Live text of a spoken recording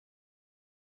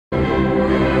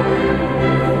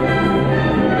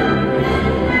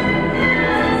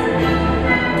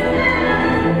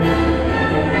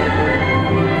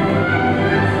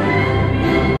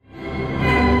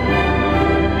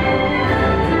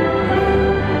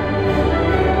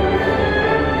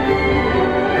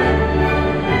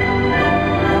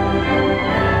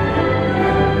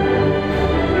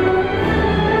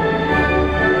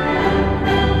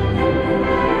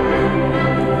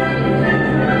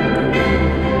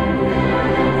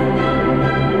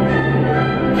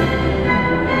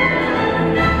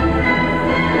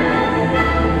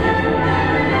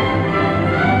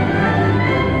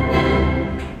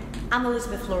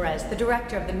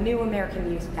director of the New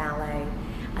American Youth Ballet,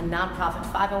 a nonprofit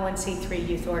 501c3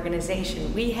 youth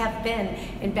organization. We have been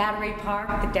in Battery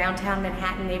Park, the downtown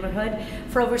Manhattan neighborhood,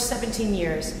 for over 17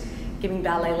 years, giving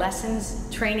ballet lessons,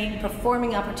 training,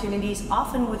 performing opportunities,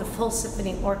 often with a full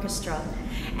symphony orchestra,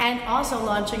 and also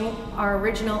launching our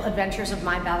original Adventures of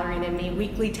My Ballerina and Me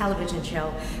weekly television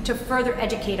show to further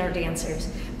educate our dancers.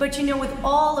 But you know, with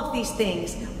all of these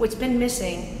things, what's been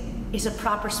missing is a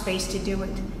proper space to do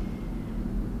it.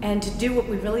 And to do what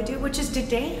we really do, which is to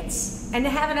dance, and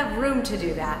to have enough room to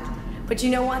do that. But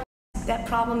you know what? That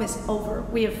problem is over.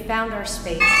 We have found our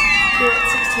space here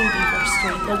at 16 Beaver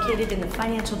Street, located in the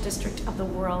financial district of the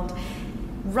world,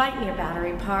 right near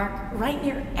Battery Park, right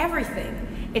near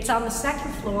everything. It's on the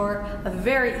second floor, a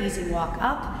very easy walk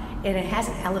up, and it has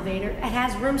an elevator. It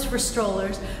has rooms for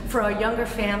strollers for our younger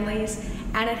families,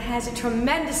 and it has a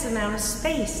tremendous amount of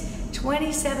space,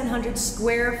 2,700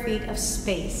 square feet of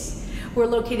space. We're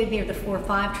located near the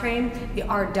 4-5 train, the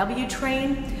RW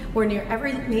train. We're near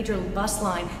every major bus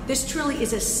line. This truly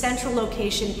is a central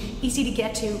location, easy to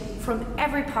get to from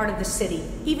every part of the city,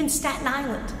 even Staten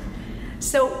Island.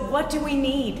 So what do we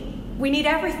need? We need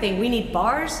everything. We need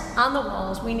bars on the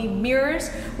walls. We need mirrors.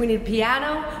 We need a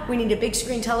piano. We need a big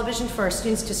screen television for our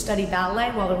students to study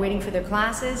ballet while they're waiting for their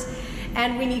classes.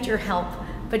 And we need your help.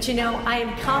 But you know, I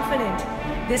am confident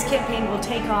this campaign will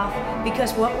take off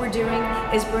because what we're doing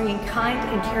is bringing kind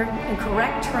and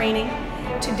correct training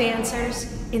to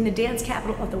dancers in the dance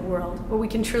capital of the world, where we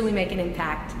can truly make an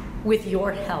impact with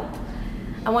your help.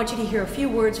 I want you to hear a few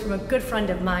words from a good friend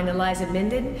of mine, Eliza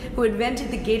Minden, who invented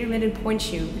the Gator Minden Pointe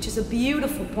shoe, which is a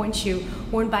beautiful pointe shoe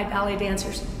worn by ballet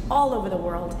dancers all over the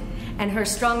world, and her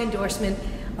strong endorsement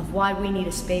of why we need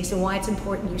a space and why it's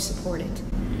important you support it.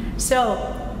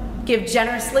 So, give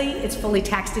generously, it's fully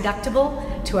tax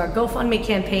deductible, to our GoFundMe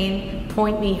campaign,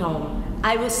 Point Me Home.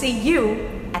 I will see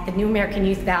you at the New American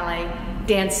Youth Ballet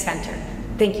Dance Center.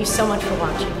 Thank you so much for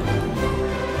watching.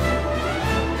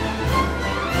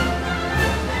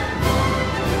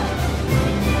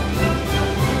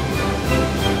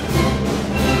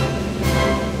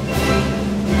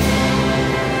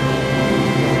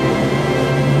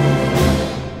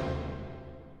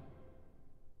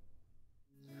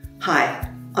 Hi,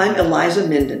 I'm Eliza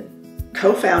Minden,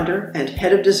 co-founder and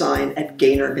head of design at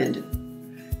Gaynor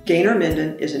Minden. Gaynor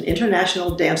Minden is an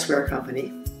international dancewear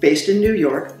company based in New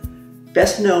York,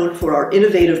 best known for our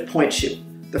innovative pointe shoe,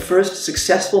 the first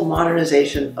successful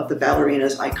modernization of the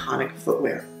ballerina's iconic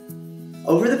footwear.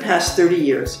 Over the past 30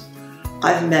 years,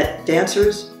 I've met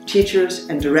dancers, teachers,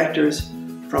 and directors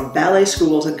from ballet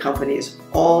schools and companies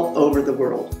all over the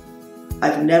world.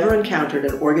 I've never encountered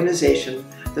an organization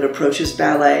that approaches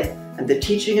ballet and the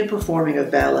teaching and performing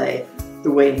of ballet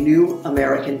the way New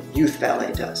American Youth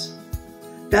Ballet does.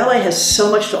 Ballet has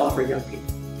so much to offer young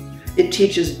people. It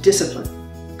teaches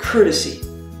discipline, courtesy,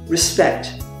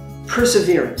 respect,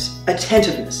 perseverance,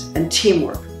 attentiveness, and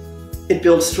teamwork. It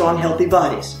builds strong, healthy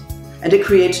bodies, and it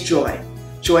creates joy.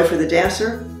 Joy for the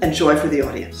dancer and joy for the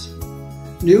audience.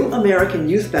 New American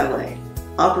Youth Ballet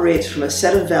operates from a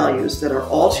set of values that are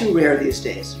all too rare these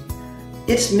days.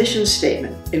 Its mission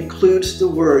statement includes the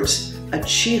words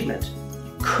achievement,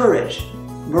 courage,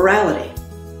 morality.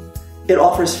 It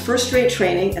offers first-rate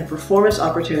training and performance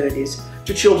opportunities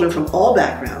to children from all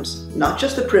backgrounds, not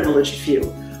just the privileged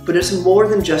few, but it's more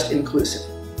than just inclusive.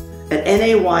 At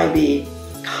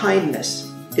NAYB,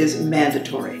 kindness is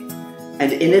mandatory,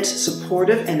 and in its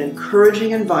supportive and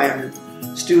encouraging environment,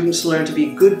 students learn to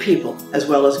be good people as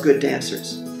well as good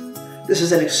dancers. This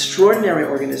is an extraordinary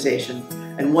organization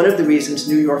and one of the reasons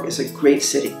New York is a great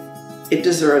city. It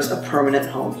deserves a permanent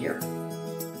home here.